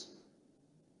Jesus.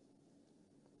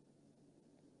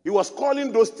 He was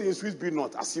calling those things which be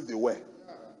not as if they were.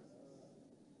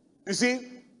 You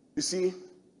see,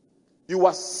 you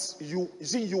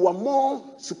are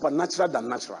more supernatural than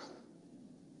natural.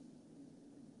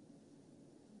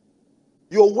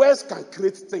 Your words can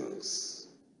create things.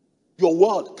 Your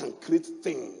word can create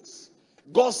things.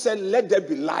 God said, let there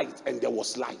be light, and there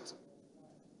was light.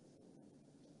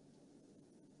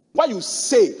 What you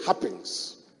say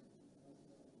happens.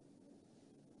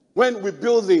 When we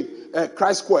built the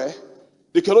Christ Square,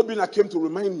 the Kerubina came to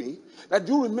remind me that,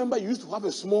 do you remember you used to have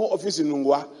a small office in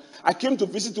Nungwa? I came to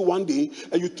visit you one day,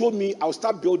 and you told me I'll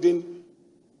start building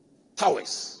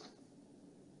towers.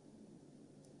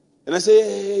 And I say,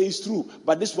 hey, it's true,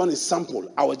 but this one is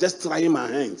sample. I was just trying my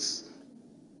hands.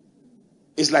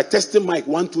 It's like testing mic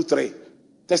 1, 2, 3.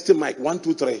 Testing mic 1,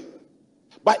 2, 3.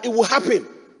 But it will happen.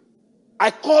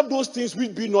 I call those things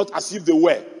which be not as if they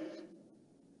were.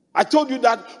 I told you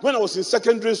that when I was in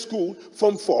secondary school,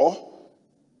 Form 4,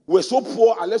 we were so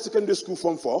poor, I left secondary school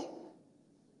Form 4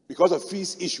 because of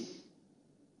fees issue.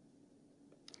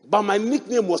 But my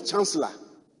nickname was Chancellor.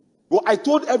 Well, I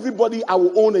told everybody I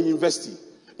will own a university.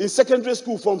 In secondary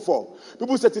school Form 4,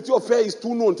 people said, Titi Affair is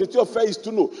too known. Titi Affair is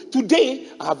too known. Today,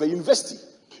 I have a university.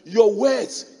 Your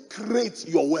words create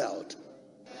your world.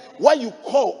 What you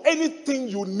call, anything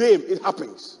you name, it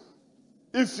happens.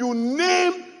 If you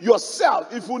name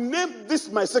yourself, if you name this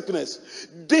my sickness,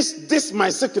 this my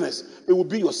sickness, it will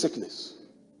be your sickness.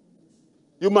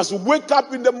 You must wake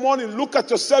up in the morning, look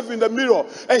at yourself in the mirror,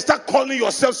 and start calling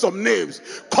yourself some names.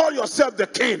 Call yourself the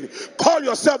king. Call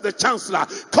yourself the chancellor.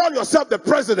 Call yourself the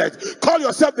president. Call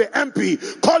yourself the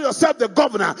MP. Call yourself the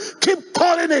governor. Keep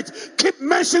calling it. Keep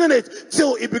mentioning it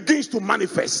till it begins to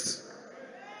manifest.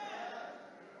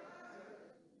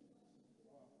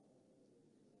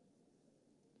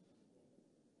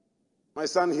 My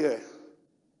son here,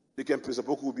 Deacon Prince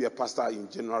Opoku, will be a pastor in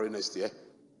January next year.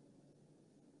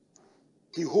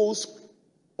 He holds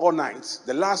all nights.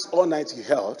 The last all night he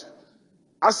held,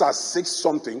 as at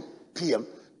 6-something p.m.,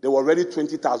 there were already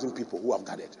 20,000 people who have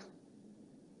gathered.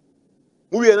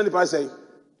 Movie and anybody say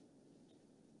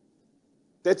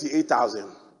 38,000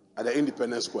 at the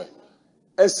Independence Square.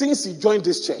 And since he joined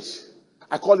this church,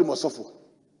 I call him Osofo.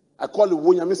 I call him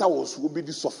Wonyamisa was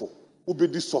Ubedi Sofo.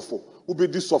 Ubedi Sofo.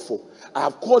 Ubedi Sofo. I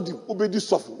have called him Ubedi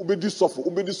Sofo. Ubedi Sofo.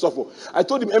 Ubedi Sofo. I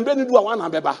told him, Embreni do one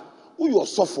ambeba. Who your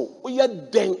Sofo? Who ye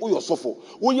den? Who your Sofo?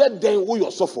 Who ye den? Who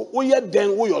your Sofo? Who ye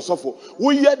den? Who your Sofo?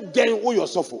 Who ye den? Who your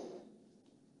Sofo?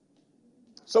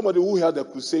 Somebody who held a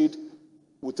crusade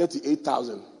with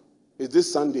 38,000 is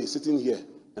this Sunday sitting here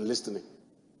and listening.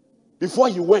 Before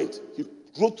he went, he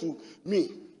wrote to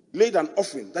me, laid an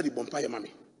offering, Daddy Bompire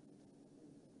Mami.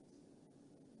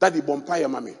 Daddy Bompire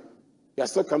Mami. He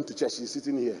has still come to church. He's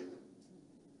sitting here.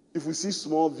 If we see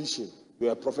small vision,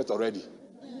 you're a prophet already.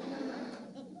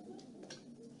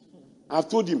 I've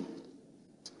told him,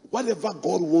 whatever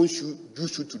God wants you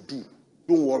to do,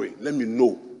 don't worry, let me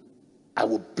know. I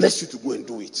will bless you to go and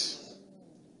do it.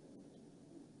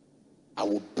 I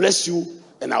will bless you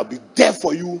and I'll be there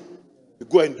for you to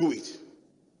go and do it.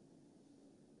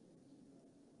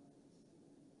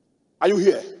 Are you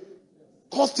here?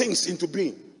 Call things into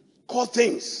being. Call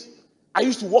things. I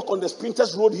used to walk on the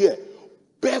Sprinters Road here,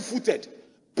 barefooted,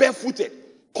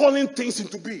 calling things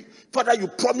into being. Father, you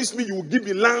promised me you will give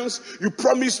me lands. You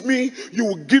promised me you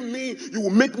will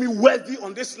make me wealthy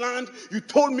on this land. You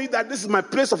told me that this is my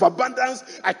place of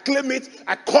abundance. I claim it.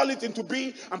 I call it into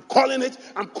being. I'm calling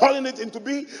it into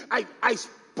being. I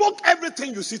spoke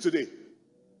everything you see today.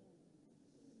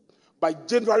 By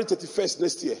January 31st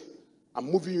next year,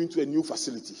 I'm moving you into a new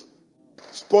facility.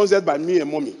 Sponsored by me and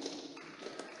mommy.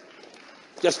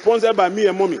 Just sponsored by me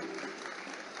and mommy.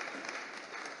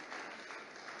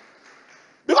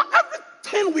 Because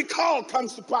everything we call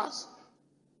comes to pass.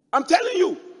 I'm telling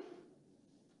you.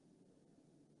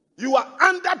 You are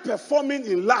underperforming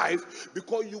in life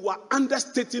because you are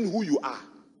understating who you are.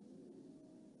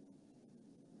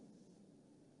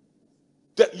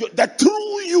 The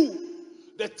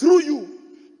true you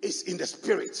is in the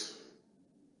spirit.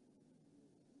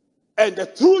 And the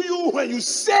true you, when you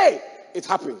say, it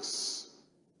happens.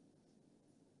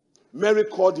 Mary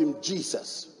called him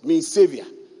Jesus, means Savior.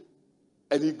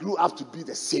 And he grew up to be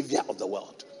the Savior of the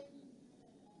world.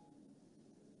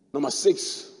 Number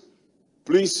 6.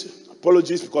 Please,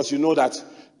 apologies because you know that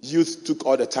youth took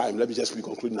all the time. Let me just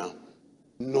conclude now.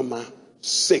 Number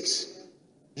 6.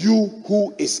 You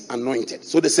who is anointed.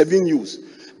 So the 7 yous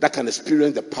that can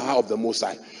experience the power of the Most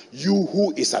High. You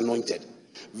who is anointed.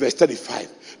 Verse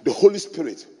 35. The Holy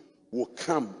Spirit will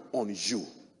come on you.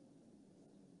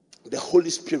 The Holy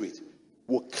Spirit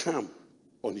will come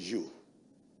on you.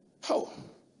 How?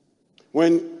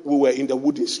 When we were in the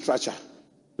wooden structure,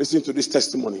 listen to this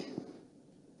testimony.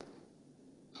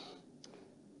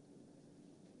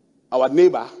 Our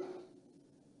neighbor,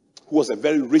 who was a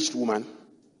very rich woman,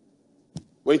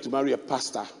 went to marry a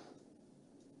pastor.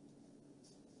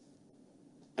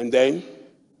 And then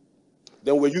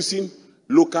we're using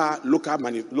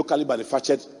locally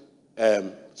manufactured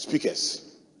speakers.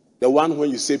 The one when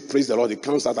you say praise the Lord, it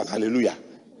comes out as hallelujah.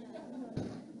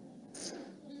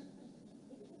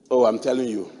 Oh, I'm telling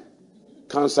you,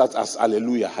 comes out as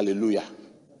hallelujah, hallelujah.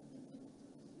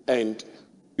 And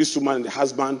this woman and the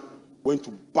husband went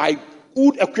to buy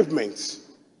good equipment,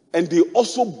 and they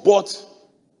also bought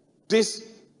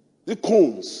the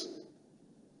cones,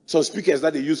 some speakers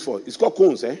that they use for. It's called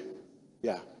cones, eh?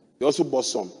 Yeah, they also bought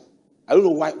some. I don't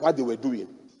know what they were doing.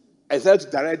 I started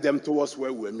to direct them towards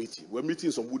where we were meeting. We were meeting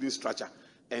in some wooden structure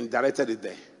and directed it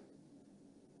there.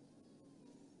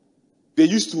 They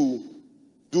used to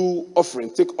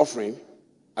take offering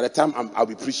at the time I'll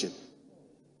be preaching.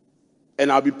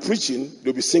 And I'll be preaching,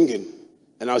 they'll be singing,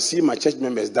 and I'll see my church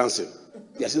members dancing.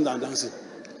 They're sitting down dancing.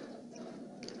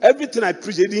 Everything I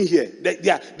preached, they didn't hear.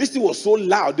 This thing was so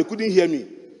loud, they couldn't hear me.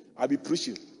 I'll be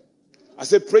preaching. I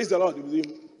said, praise the Lord.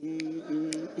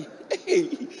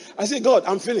 I said, God,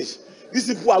 I'm finished. These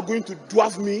people are going to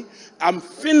dwarf me. I'm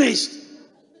finished.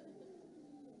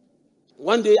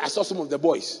 One day, I saw some of the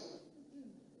boys.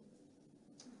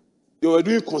 They were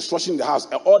doing construction in the house.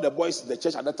 And all the boys in the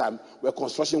church at that time were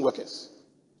construction workers.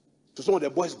 So some of the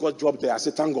boys got jobs there. I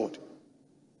said, thank God.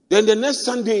 Then the next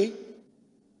Sunday,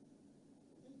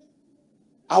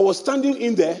 I was standing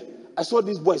in there. I saw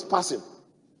these boys passing.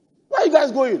 Where are you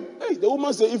guys going? Hey, the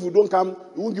woman said, if you don't come,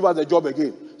 you won't give us the job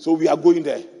again. So we are going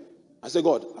there. I said,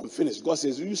 God, I'm finished. God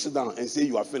says, you sit down and say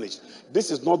you are finished.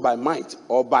 This is not by might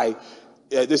or by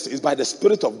this is by the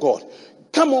Spirit of God.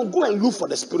 Come on, go and look for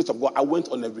the Spirit of God. I went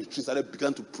on a retreat and I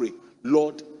began to pray.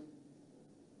 Lord,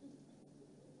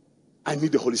 I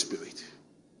need the Holy Spirit.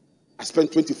 I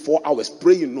spent 24 hours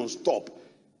praying non-stop.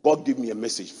 God gave me a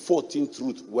message, 14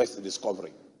 truths worth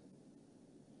discovering.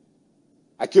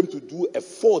 I came to do a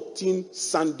 14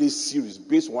 Sunday series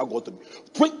based on what God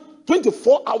told me.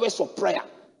 24 hours of prayer.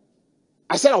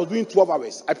 I said I was doing 12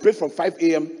 hours. I prayed from 5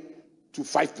 a.m. to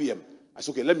 5 p.m. I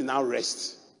said, okay, let me now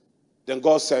rest. Then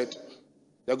God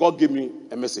gave me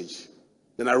a message.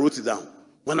 Then I wrote it down.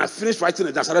 When I finished writing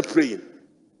it, I started praying.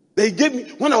 Then he gave me,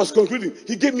 when I was concluding,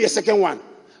 he gave me a second one.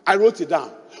 I wrote it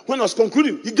down. When I was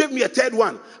concluding, he gave me a third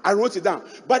one. I wrote it down.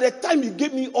 By the time he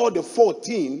gave me all the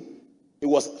 14, it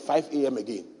was 5 a.m.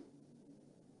 again.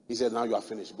 He said, now you are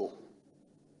finished. Go.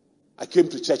 I came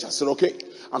to church. I said, okay,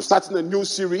 I'm starting a new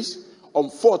series on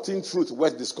 14 truths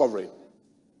worth discovering.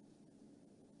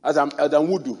 Adam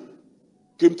Wudu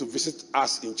came to visit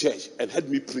us in church and heard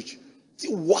me preach.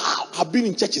 See, wow, I've been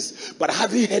in churches, but I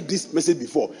haven't heard this message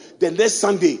before. The next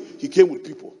Sunday, he came with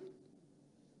people.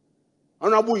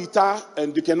 Honorable Ita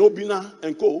and Deacon Obina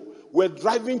and co were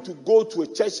driving to go to a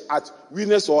church at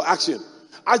Witness or Action.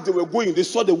 As they were going, they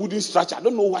saw the wooden structure. I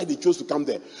don't know why they chose to come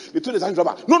there. They told the taxi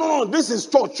driver, no, this is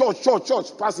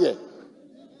church, pass here.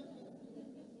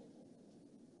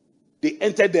 They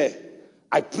entered there.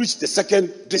 I preached the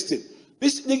second distance.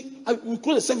 We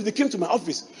called the service. They came to my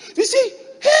office. They say,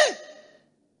 hey,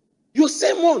 your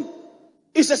sermon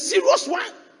is a serious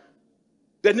one.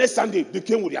 The next Sunday, they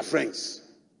came with their friends.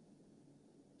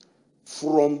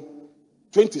 From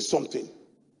 20-something,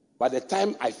 by the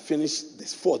time I finished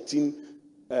this 14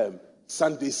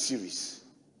 Sunday series,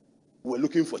 we were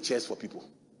looking for chairs for people.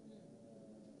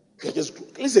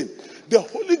 Listen, the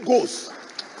Holy Ghost,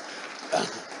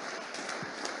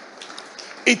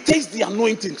 it takes the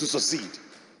anointing to succeed.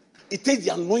 It takes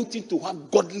the anointing to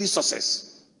have godly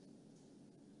success.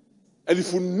 And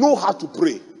if you know how to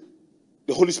pray,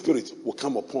 the Holy Spirit will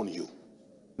come upon you.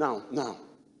 Now,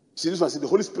 see this one, the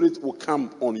Holy Spirit will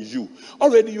come on you.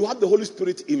 Already you have the Holy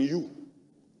Spirit in you.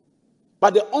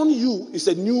 But the on you is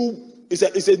a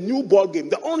new ball game.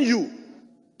 The on you,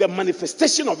 the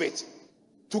manifestation of it,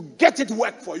 to get it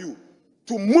work for you,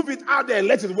 to move it out there and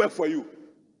let it work for you.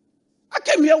 I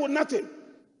came here with nothing.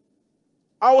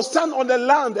 I will stand on the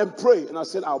land and pray, and I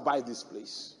said, I'll buy this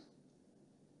place.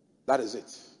 That is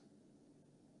it.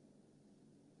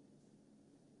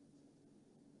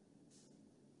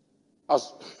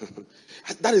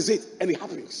 That is it, and it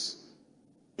happens.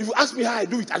 If you ask me how I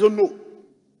do it, I don't know.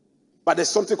 But there's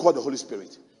something called the Holy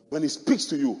Spirit. When he speaks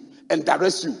to you and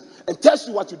directs you and tells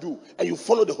you what to do, and you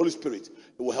follow the Holy Spirit,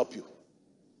 it will help you.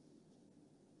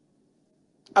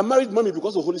 I married mommy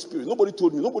because of the Holy Spirit. Nobody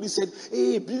told me. Nobody said,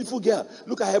 hey, beautiful girl,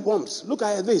 look at her bumps. Look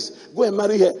at her this. Go and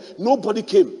marry her. Nobody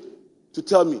came to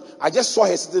tell me. I just saw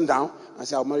her sitting down and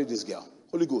said, I'll marry this girl.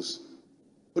 Holy Ghost.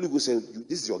 Holy Ghost said,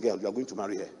 this is your girl. You are going to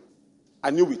marry her.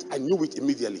 I knew it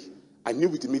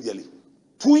immediately.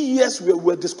 2 years we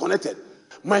were disconnected.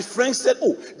 My friends said,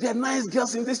 oh, there are nice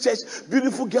girls in this church,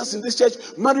 beautiful girls in this church.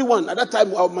 Marry one. At that time,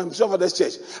 I was myself at this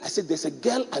church. I said, there's a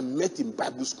girl I met in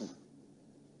Bible school.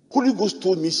 Holy Ghost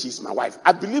told me she's my wife.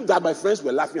 I believe that my friends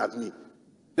were laughing at me.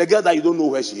 The girl that you don't know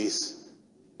where she is.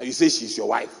 And you say she's your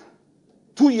wife.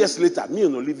 2 years later, me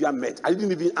and Olivia met. I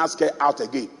didn't even ask her out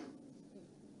again.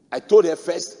 I told her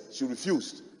first, she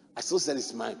refused. I still said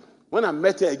it's mine. When I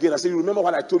met her again, I said, you remember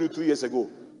what I told you 2 years ago?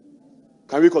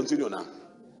 Can we continue now?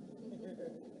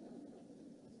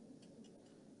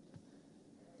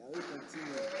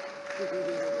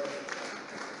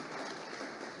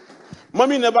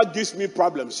 Mommy never gives me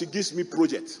problems. She gives me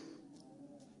projects.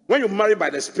 When you marry by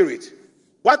the Spirit,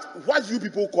 what you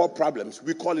people call problems,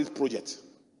 we call it projects.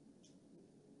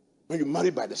 When you marry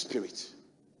by the Spirit,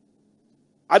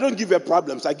 I don't give her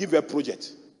problems. I give her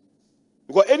projects.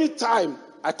 Because anytime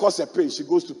I cause her pain, she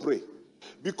goes to pray.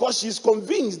 Because she's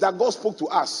convinced that God spoke to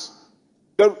us.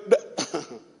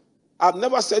 I've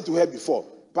never said to her before,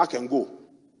 pack and go.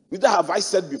 Neither have I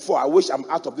said before, I wish I'm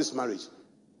out of this marriage.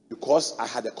 Because I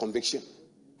had a conviction.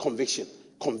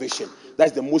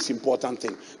 That's the most important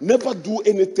thing. Never do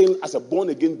anything as a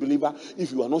born-again believer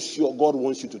if you are not sure God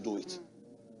wants you to do it.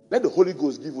 Let the Holy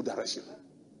Ghost give you direction.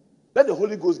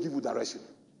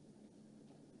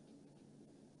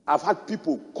 I've had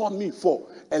people call me for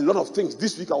a lot of things.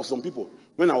 This week I was some people.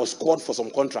 When I was called for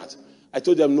some contract, I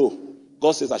told them no.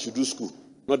 God says I should do school,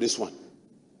 not this one.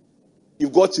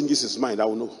 If God changes his mind, I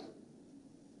will know.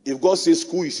 If God says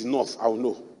school is enough, I will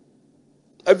know.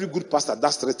 Every good pastor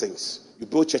does three things. You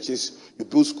build churches, you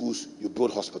build schools, you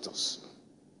build hospitals.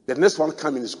 The next one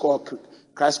coming is called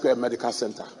Christ Square Medical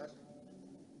Center.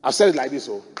 I've said it like this,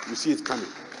 so you see it coming.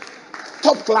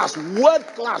 Top class, world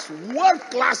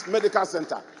class medical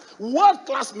center. World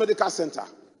class medical center.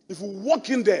 If you walk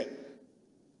in there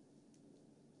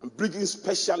and bring in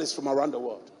specialists from around the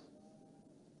world,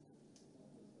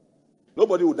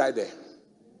 nobody will die there.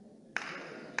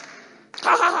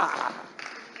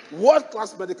 World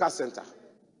class medical center.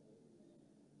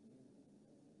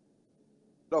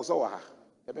 Doc, so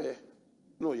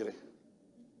no, you're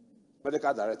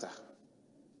medical director,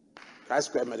 Christ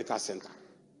Square Medical Center.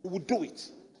 We will do it.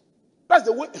 That's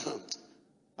the way.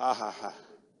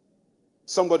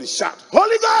 Somebody shout,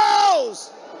 Holy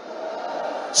Ghost!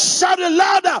 Shout it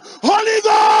louder, Holy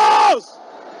Ghost!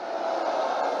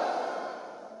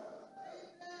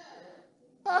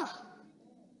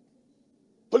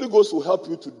 Holy Ghost will help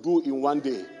you to do in one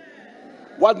day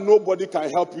what nobody can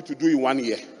help you to do in 1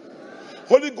 year.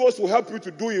 Holy Ghost will help you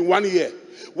to do in 1 year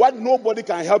what nobody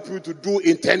can help you to do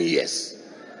in 10 years.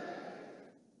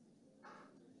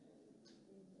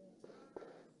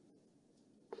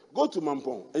 Go to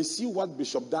Mampong and see what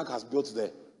Bishop Dag has built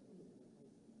there.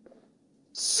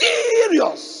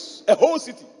 Serious! A whole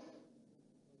city.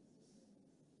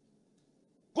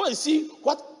 Go and see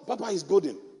what Papa is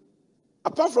building.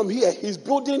 Apart from here, he's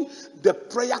building the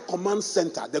prayer command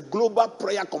center, the global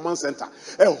prayer command center.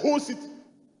 A whole city.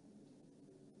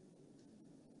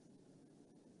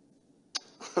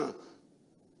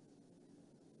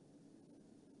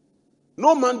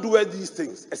 No man doeth these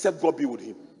things except God be with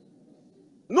him.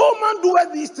 No man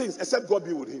doeth these things except God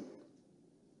be with him.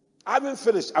 I haven't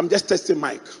finished. I'm just testing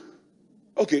Mike.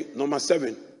 Okay, number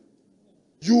 7.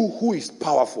 You who is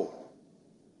powerful.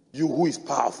 You who is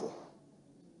powerful.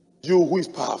 You who is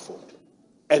powerful.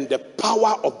 And the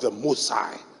power of the Most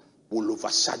High will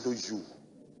overshadow you.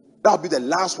 That will be the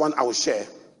last one I will share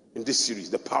in this series.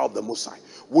 The power of the Most High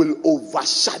will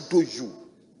overshadow you.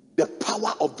 The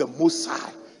power of the Most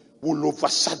High will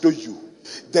overshadow you.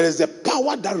 There is a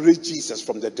power that raised Jesus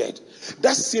from the dead.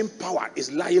 That same power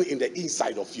is lying in the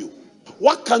inside of you.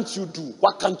 What can't you do?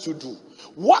 What can't you do?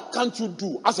 What can't you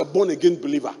do as a born-again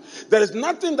believer? There is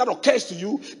nothing that occurs to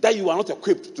you that you are not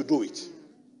equipped to do it.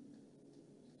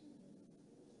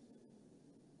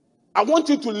 I want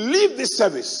you to leave this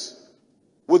service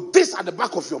with this at the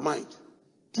back of your mind.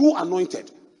 Too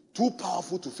anointed, too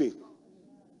powerful to fail.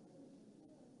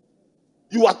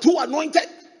 You are too anointed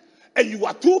and you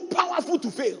are too powerful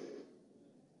to fail.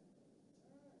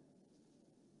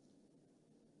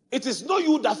 It is not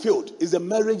you that failed, it's the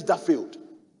marriage that failed.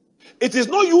 It is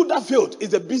not you that failed,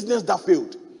 it's the business that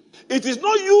failed. It is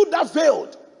not you that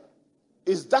failed,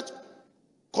 it's that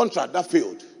contract that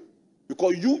failed.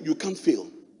 Because you can't fail.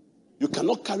 You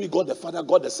cannot carry God the Father,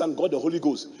 God the Son, God the Holy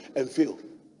Ghost and fail.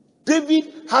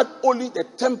 David had only the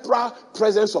temporal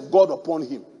presence of God upon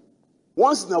him.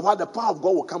 Once in a while, the power of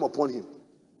God will come upon him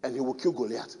and he will kill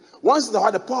Goliath. Once in a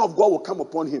while, the power of God will come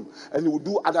upon him and he will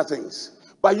do other things.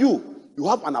 But you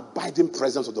have an abiding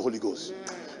presence of the Holy Ghost.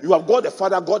 You have God the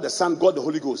Father, God the Son, God the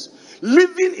Holy Ghost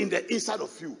living in the inside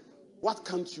of you. What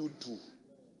can't you do?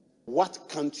 What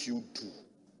can't you do?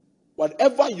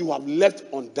 Whatever you have left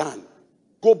undone,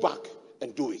 go back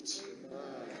and do it.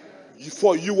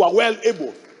 For you are well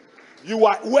able. You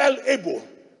are well able.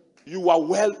 You are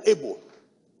well able.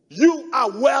 You are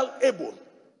well able.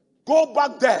 Go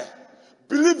back there.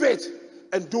 Believe it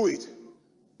and do it.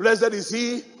 Blessed is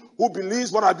he who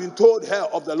believes what I've been told here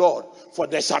of the Lord, for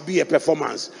there shall be a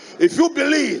performance. If you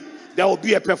believe, there will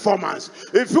be a performance.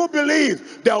 If you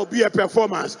believe, there will be a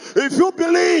performance. If you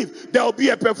believe, there will be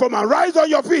a performance. Rise on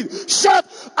your feet. Shout,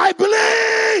 I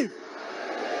believe.